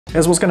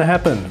Here's what's going to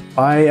happen.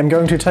 I am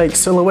going to take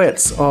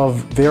silhouettes of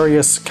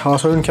various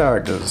cartoon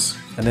characters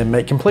and then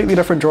make completely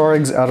different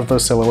drawings out of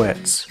those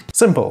silhouettes.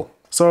 Simple.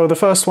 So the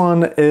first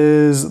one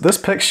is this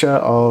picture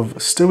of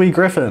Stewie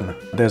Griffin.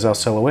 There's our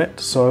silhouette,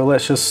 so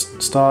let's just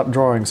start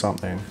drawing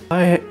something.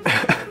 I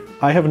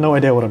have no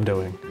idea what I'm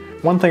doing.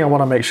 One thing I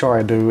want to make sure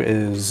I do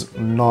is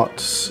not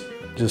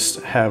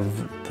just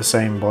have the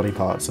same body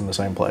parts in the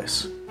same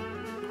place.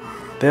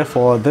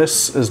 Therefore,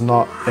 this is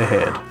not a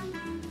head.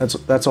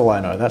 That's all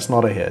I know, that's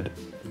not a head.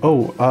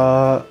 Oh,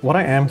 what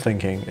I am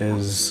thinking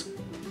is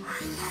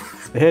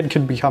the head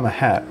could become a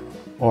hat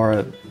or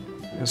a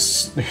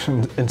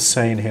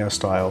insane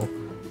hairstyle,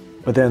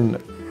 but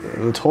then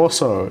the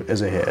torso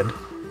is a head,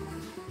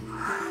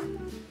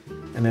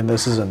 and then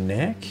this is a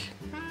neck.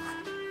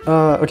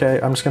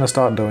 Okay, I'm just gonna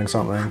start doing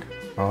something.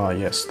 Oh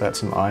yes,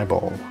 that's an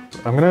eyeball.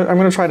 I'm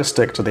gonna try to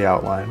stick to the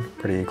outline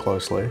pretty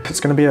closely. It's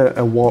gonna be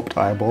a warped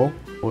eyeball.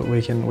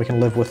 We can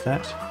live with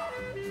that.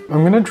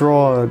 I'm gonna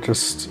draw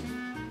just.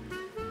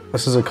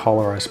 This is a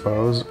collar, I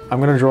suppose. I'm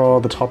gonna draw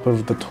the top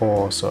of the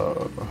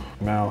torso,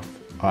 mouth,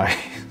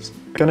 eyes.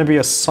 Gonna be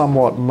a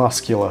somewhat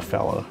muscular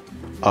fella.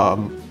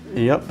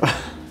 Yep.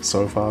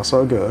 So far,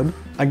 so good.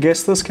 I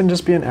guess this can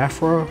just be an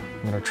afro.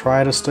 I'm gonna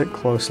try to stick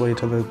closely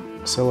to the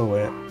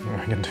silhouette.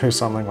 I can do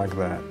something like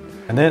that.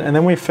 And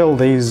then we fill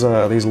these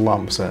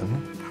lumps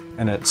in,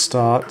 and it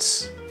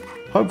starts,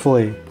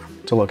 hopefully,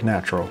 to look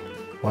natural.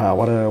 Wow,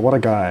 what a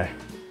guy.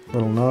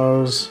 Little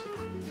nose,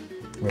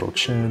 little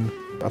chin.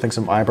 I think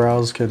some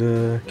eyebrows could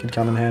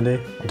come in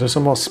handy. I'll do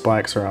some more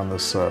spikes around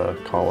this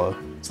collar,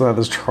 so that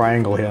this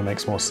triangle here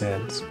makes more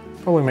sense.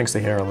 Probably makes the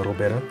hair a little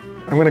better.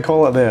 I'm gonna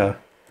call it there.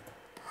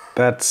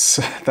 That's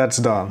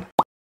done.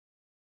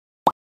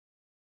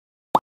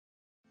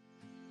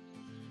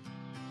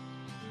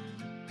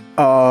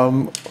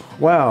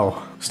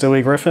 Wow.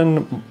 Stewie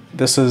Griffin,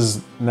 this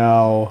is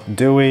now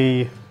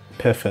Dewey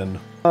Piffin.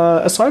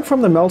 Aside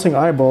from the melting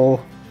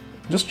eyeball,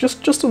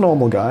 just a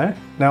normal guy.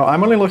 Now,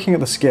 I'm only looking at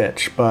the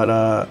sketch, but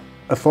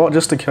a thought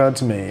just occurred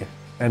to me,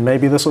 and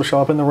maybe this will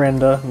show up in the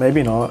render,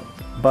 maybe not,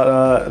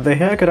 but the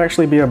hair could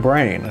actually be a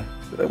brain,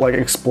 like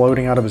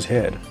exploding out of his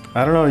head.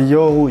 I don't know,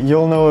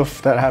 you'll know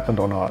if that happened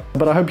or not.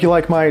 But I hope you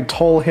like my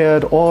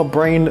tall-haired or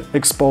brain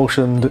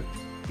expulsioned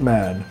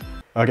man.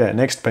 Okay,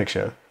 next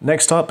picture.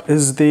 Next up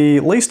is the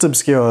least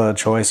obscure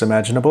choice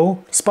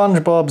imaginable,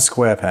 SpongeBob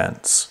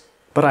SquarePants.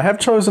 But I have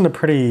chosen a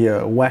pretty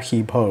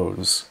wacky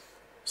pose.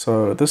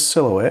 So this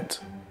silhouette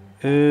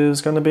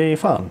is gonna be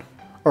fun.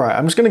 Alright,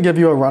 I'm just gonna give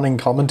you a running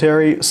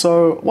commentary.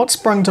 So what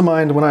sprung to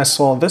mind when I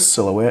saw this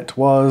silhouette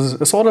was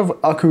a sort of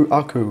Aku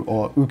Aku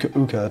or Uka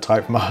Uka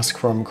type mask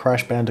from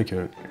Crash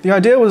Bandicoot. The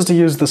idea was to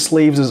use the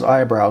sleeves as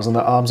eyebrows and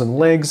the arms and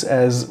legs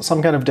as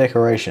some kind of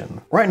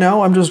decoration. Right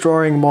now I'm just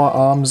drawing more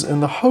arms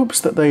in the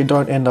hopes that they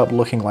don't end up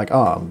looking like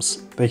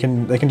arms. They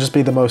can just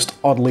be the most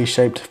oddly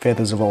shaped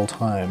feathers of all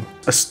time.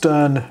 A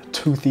stern,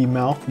 toothy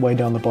mouth way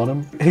down the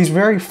bottom. He's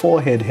very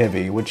forehead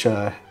heavy, which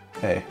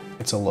hey,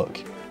 it's a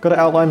look. Gotta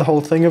outline the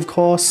whole thing, of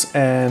course,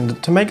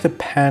 and to make the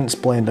pants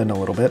blend in a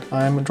little bit,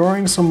 I'm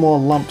drawing some more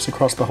lumps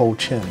across the whole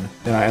chin.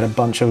 Then I add a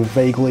bunch of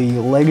vaguely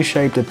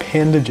leg-shaped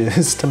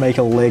appendages to make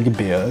a leg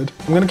beard.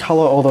 I'm gonna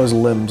color all those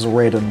limbs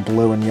red and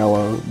blue and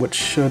yellow, which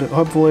should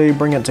hopefully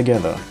bring it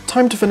together.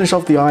 Time to finish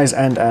off the eyes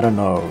and add a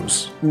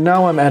nose.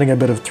 Now I'm adding a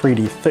bit of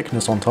 3D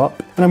thickness on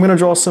top, and I'm gonna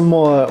draw some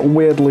more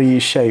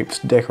weirdly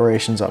shaped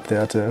decorations up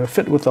there to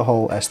fit with the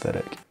whole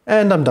aesthetic.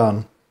 And I'm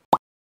done.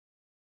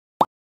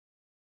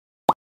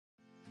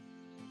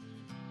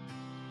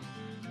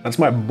 That's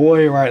my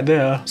boy right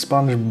there,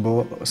 Sponge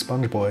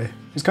Boy.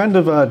 He's kind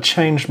of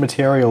changed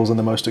materials in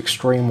the most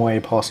extreme way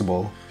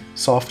possible.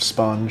 Soft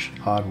sponge,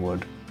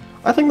 hardwood.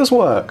 I think this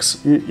works.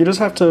 You just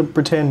have to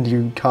pretend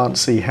you can't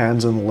see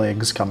hands and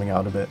legs coming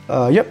out of it.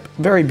 Yep,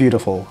 very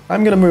beautiful.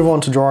 I'm gonna move on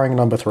to drawing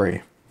number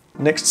 3.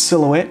 Next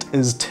silhouette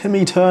is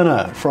Timmy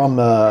Turner from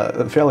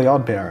Fairly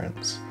Odd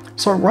Parents.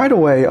 So right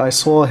away I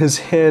saw his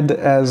head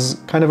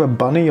as kind of a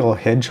bunny or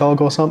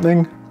hedgehog or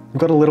something. We've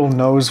got a little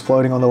nose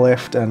floating on the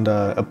left and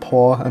a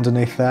paw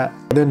underneath that.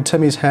 Then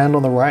Timmy's hand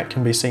on the right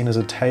can be seen as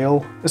a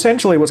tail.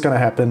 Essentially what's going to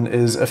happen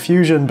is a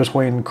fusion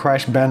between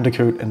Crash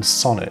Bandicoot and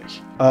Sonic.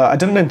 I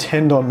didn't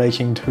intend on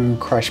making 2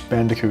 Crash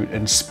Bandicoot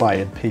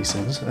inspired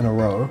pieces in a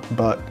row,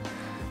 but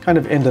kind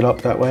of ended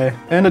up that way.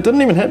 And it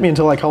didn't even hit me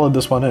until I colored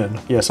this one in.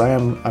 Yes,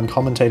 I'm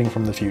commentating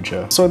from the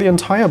future. So the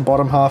entire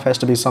bottom half has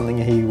to be something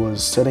he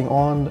was sitting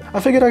on.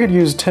 I figured I could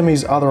use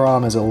Timmy's other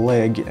arm as a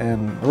leg,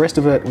 and the rest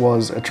of it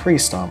was a tree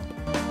stump.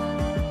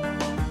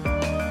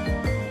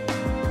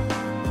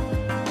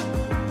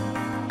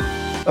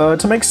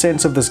 To make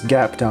sense of this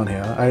gap down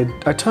here,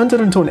 I turned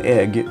it into an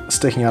egg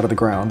sticking out of the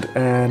ground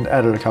and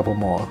added a couple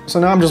more. So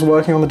now I'm just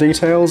working on the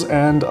details,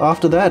 and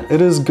after that,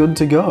 it is good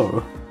to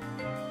go.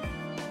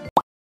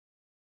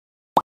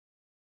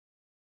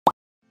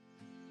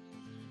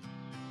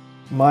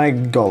 My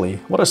golly,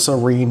 what a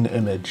serene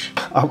image.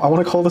 I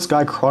want to call this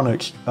guy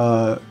Chronic,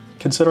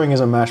 considering he's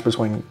a mash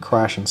between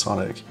Crash and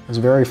Sonic. It's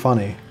very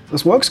funny.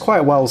 This works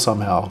quite well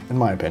somehow, in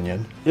my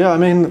opinion. Yeah, I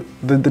mean,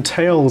 the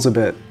tail's a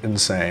bit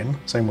insane,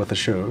 same with the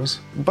shoes,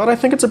 but I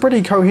think it's a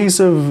pretty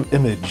cohesive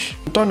image.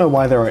 Don't know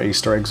why there are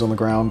Easter eggs on the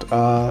ground.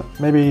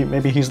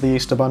 Maybe he's the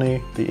Easter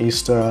Bunny, the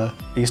Easter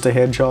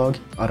hedgehog,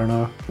 I don't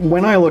know.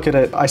 When I look at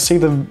it, I see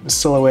the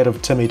silhouette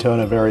of Timmy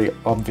Turner very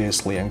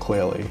obviously and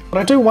clearly. But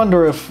I do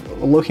wonder if,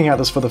 looking at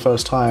this for the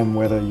first time,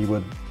 whether you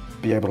would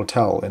be able to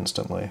tell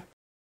instantly.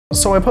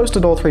 So I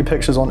posted all 3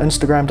 pictures on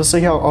Instagram to see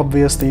how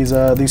obvious these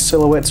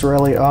silhouettes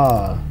really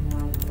are.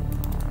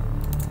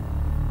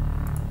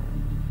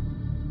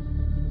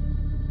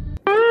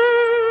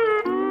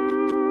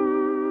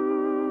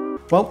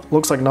 Well,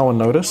 looks like no one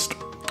noticed.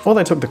 Or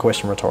they took the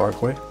question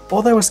rhetorically.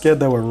 Or they were scared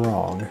they were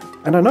wrong.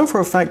 And I know for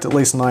a fact at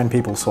least 9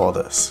 people saw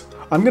this.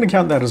 I'm gonna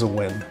count that as a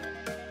win.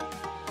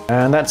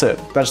 And that's it.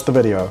 That's the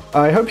video.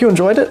 I hope you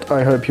enjoyed it.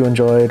 I hope you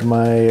enjoyed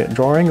my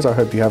drawings. I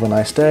hope you have a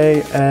nice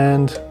day,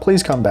 and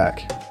please come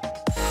back.